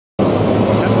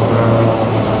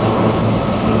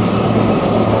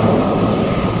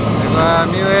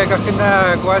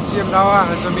Guatium Nawa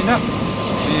Hazamina,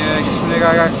 the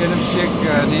Gisminaga Kenimshik,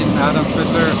 Nin Adam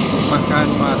Fiddler, Makan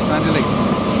Sandilik.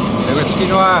 The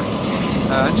Wetskinoa,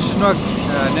 Anshinok,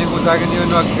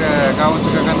 Neguzaganuk,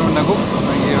 Gaunzaganu Naguk,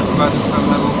 Badistan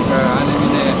Naguk,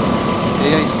 Animine,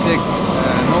 AI6,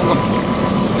 Nogum.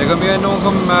 The Gamia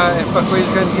Nogum,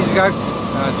 Epaquisgan Gizgag,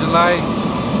 July,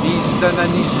 Nizdan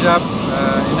and Nizab,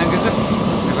 Inangazak.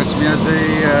 The Wetskmia,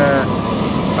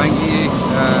 Bangi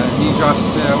Nijas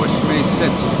which may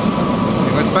sit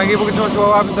because Bangi book to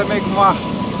have to make more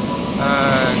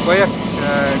Guayak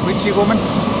Gucci woman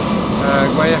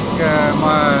Guayak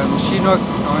Machino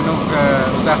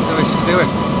that was do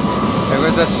it.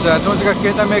 With us don't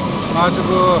get to make how to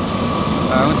go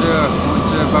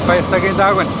Papa Tagan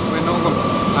Darwin we know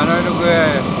I know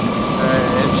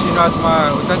Machino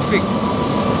don't speak.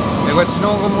 What's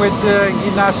known with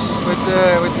Ginas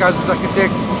with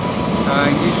Gazakitech.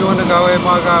 Gijun gawe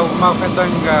maga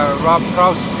makandang Rob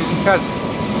Kraus fizikas.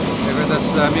 Egodas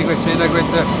amigo sena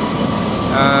gwet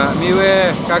miwe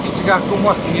kakstiga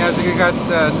kumwa niazigat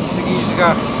nsigiga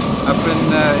apren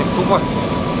kumwa.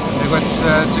 Egods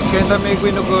chikenda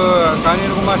megwinu go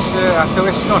kaninu mas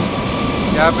atawesnon.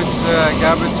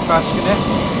 Gabits paskine.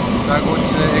 Dagots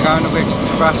eganu bex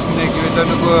paskine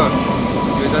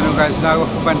gwedanu guys nago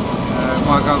kuban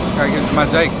maga kagel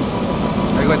majaik.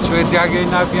 Egods wedjage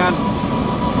nabian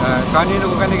Kanino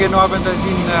kan ik in Abend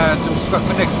zien zum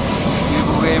Skaknek.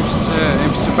 We hebben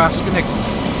te Basknek.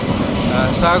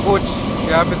 Zo goed.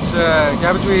 Je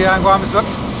hebt weer aangekomen zo.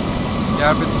 Je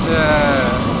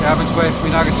hebt bij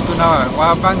finalis toen nou.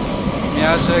 Wapen.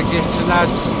 Ja, ze geeft ze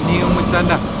net nieuw met dan.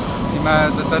 Die maar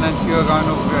dat dan een keer gaan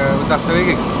ook dat weet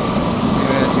ik.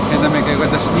 Ze kennen mij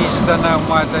dat is niet dan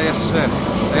maar dat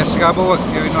is gabo ook.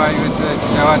 Je weet nou je weet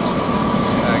ja wat.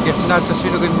 Geeft ze net zo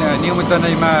nieuw met dan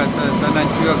maar dan een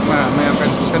keer maar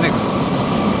kan beschermen.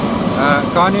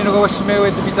 Kanino was mee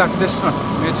met de bitak desno.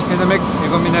 Met kennen mij ik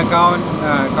kom in een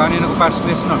kanino pas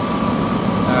desno.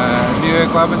 Nu ik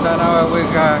kwam dan nou we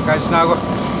gaan nou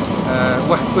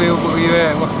wacht je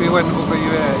wan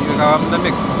je gaan dan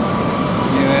ik.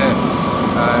 Nu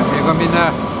ik kom in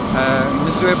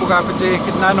misschien ook op het ik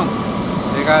nano.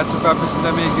 Ik ga het op het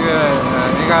dan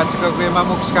ik ga het ook weer maar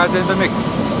moet schaden dan ik.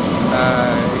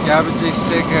 Ik heb het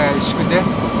zeker is goed hè.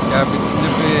 Ik heb het nu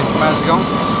maar gaan.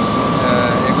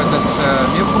 Ik weet dat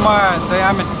nieuw maar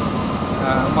diamet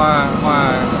maar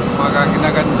ga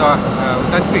kinaganda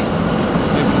dat pik.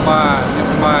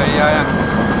 Maar ja.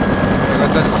 Ik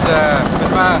weet dat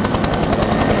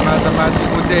maar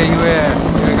goed hè.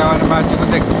 Je gaan maar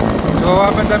goed. Zo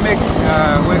wat dan ik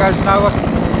we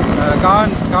gaan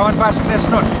nou gaan pas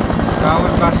knesnon. Gaan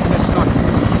pas knesnon.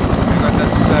 Ik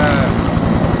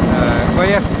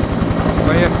weet dat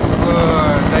Goeie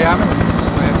diamet.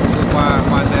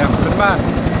 Maar diamet.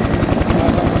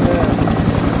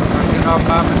 Als je nou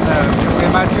maar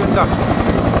met maatje een dag.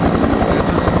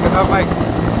 Ik ga mij.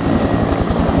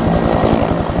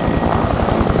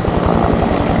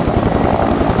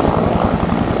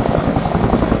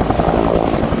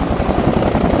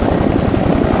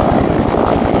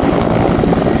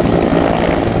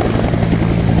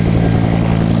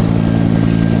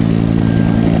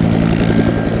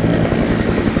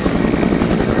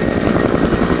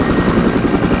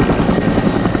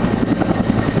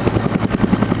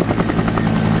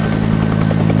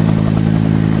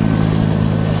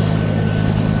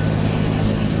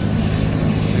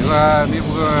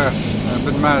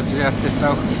 Maar ja, het is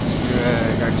nou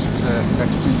kijk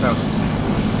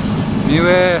nu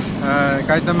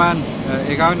kijk de man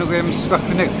ik ga nog even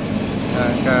spakkenik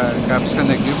ik heb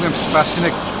schijnlijk nu even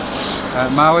spakkenik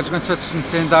maar wat met zo'n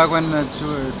 10 dagen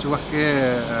te wachten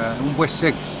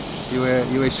bossek je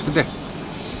weet goed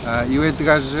je weet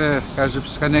gas op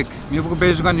schijnlijk nu ook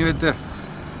bezig aan je weet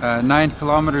 9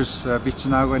 kilometers beetje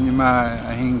nou en je maar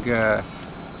hing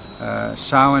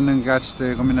samen en gas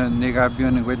te komen naar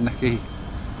Negabion en weet nog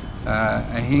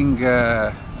I hing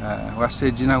was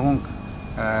het je nou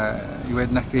je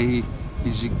weet nog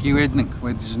is geweten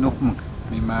wat is nog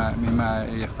maar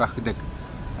je krijgt het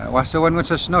was er wat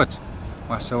is not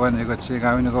was er wat ik had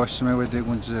zeggen we nog eens met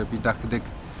ons bidag het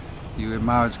je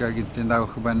maar het kijk in daar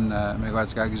gewoon met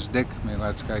wat kijk is dik met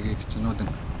wat kijk ik te noten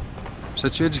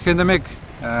zodat je het kent ik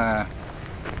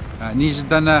niet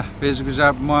dan bezig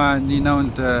gezet maar niet nou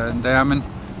een diamond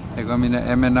Ik kom in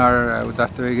de MNR dat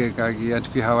we kijken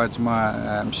het kun je maar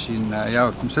misschien ja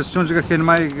soms toen ze geen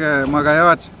maar ga je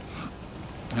wat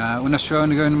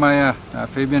onderzoeken gaan maar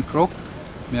Fabian Crow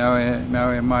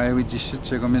maar we just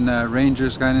zit kom in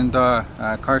Rangers gaan in daar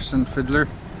Carson Fiddler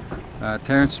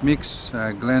Terrence Mix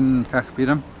Glenn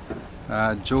Kakpiram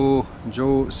Joe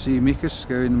C. Mikas,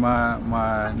 gawin ma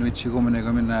nuichigumane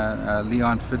gamin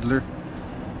Leon Fiddler,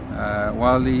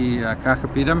 Wally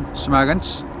Kakapidam,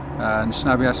 Smagans,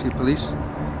 Nisnabiaski Police,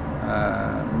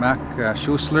 Mac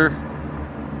Schussler,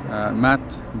 Matt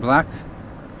Black,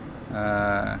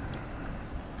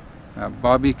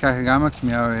 Bobby Kakagamak,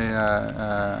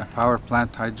 miawe power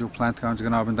plant, hydro plant,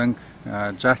 Kaunjaganabandang,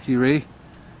 Jackie Ray,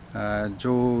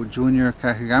 Joe Jr.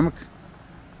 Kakagamak,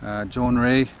 Joan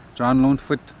Ray, John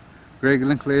Lonefoot, Greg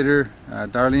Linklater,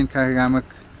 Darlene Kakagamak,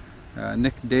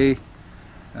 Nick Day,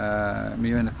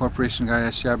 miawe in the corporation guy,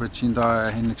 Shabba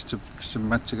Chinda, Henix to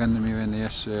Matchagan, miawe in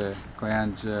yes,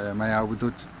 Koyanj,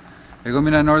 Mayabudut.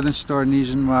 Egomina Northern Store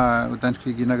Nijan ma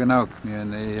Udankri Ginaganauk, me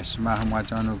and yes Mahama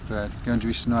Januk,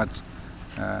 Ganjwisnot,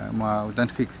 ma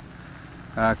Udankri.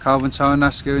 Calvin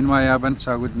Saunas giving my abans,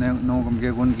 I would know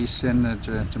Gegun Gisen,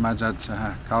 Jamajat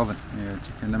Calvin,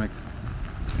 Chicanamic.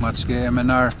 Matske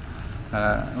MNR,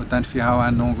 Udankri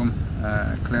Hawan Nogum,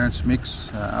 Clarence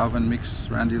Mix, Alvin Mix,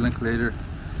 Randy Linklater.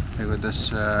 They got this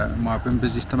Marpin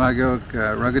Busy Tamago,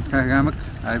 Rugged Kagamak,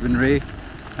 Ivan Ray,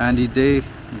 Andy Day,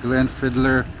 Glenn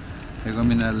Fiddler. Ego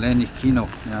mina Lenny Kino,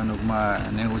 nog ma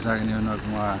nego zagen jo nog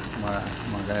ma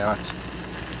gayat.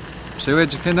 So we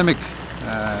jikendamik,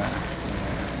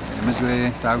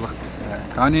 meswe tago.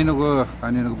 Kani nogo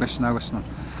best nagosno.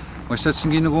 We set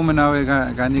singi nogo menawe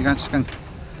gani ganskan.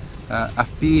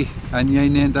 Api anya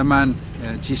ine daman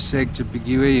jiseg je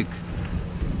bigiweik.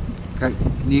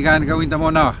 Nigan gawin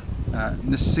damo na.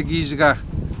 Nesigiga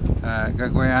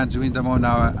gagoyan juin damo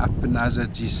na apen aza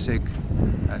jiseg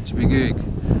je bigiweik.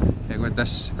 Ego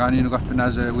das kani nog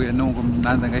apnaza we nongum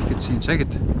nanda ngekit sin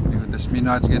cheget. Ego das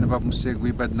minaj gen bab museg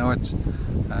we bad noat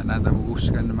nanda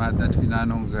buskan madat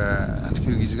binanong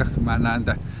antkugis gak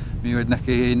mananda mi wedna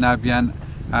ke nabian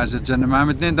az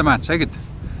janamamet nendaman cheget.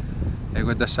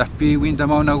 Ego das api winda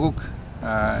maunaguk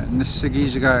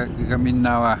nisegis ga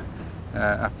gaminawa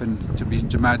apen to be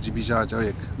jamaji bijaj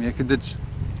oyek. Mi ekidit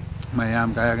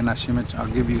Mayam Gayaganashimich, I'll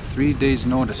give you 3 days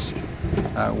notice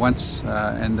once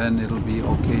and then it'll be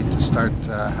okay to start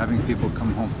having people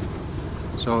come home.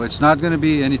 So it's not going to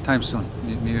be anytime soon.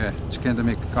 Miwe chikenda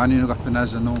mek kanino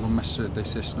gapanaza nongo mas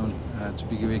deses non to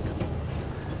be given.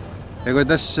 Ego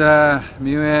das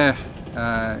miwe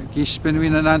kishpen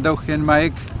winananda ken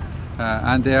maik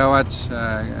ande awat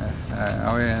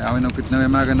awe no kitna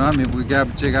magano mi bugab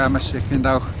chega mas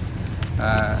kendao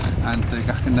and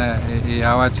kakna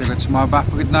awat chega chma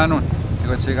bapugit nanon.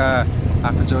 Ego chega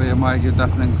apajo ya ma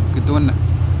yudapnang gidun.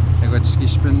 Ego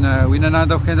kishpen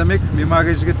winananda kenda mek mi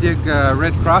magis giteg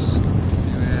Red Cross.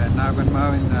 Nagon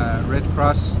Mawin Red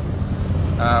Cross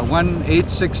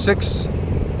 1-866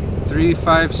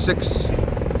 356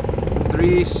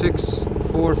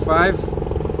 3645.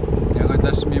 Ego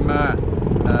das mima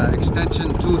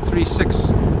extension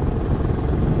 236.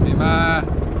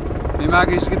 Mima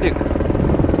gis gidik.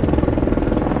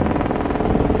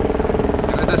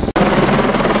 Ego das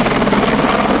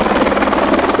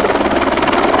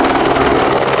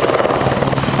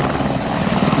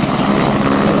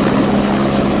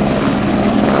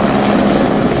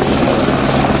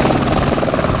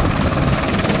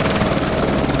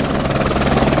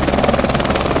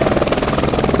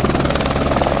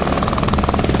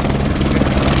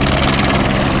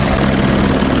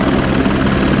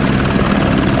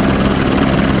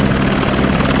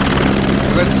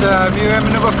miwe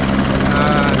menubuk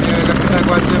miwe kapita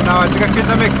gwajim nawa jika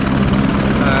kita mik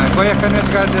goya kanes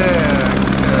gade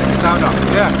kita no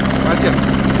ya wajib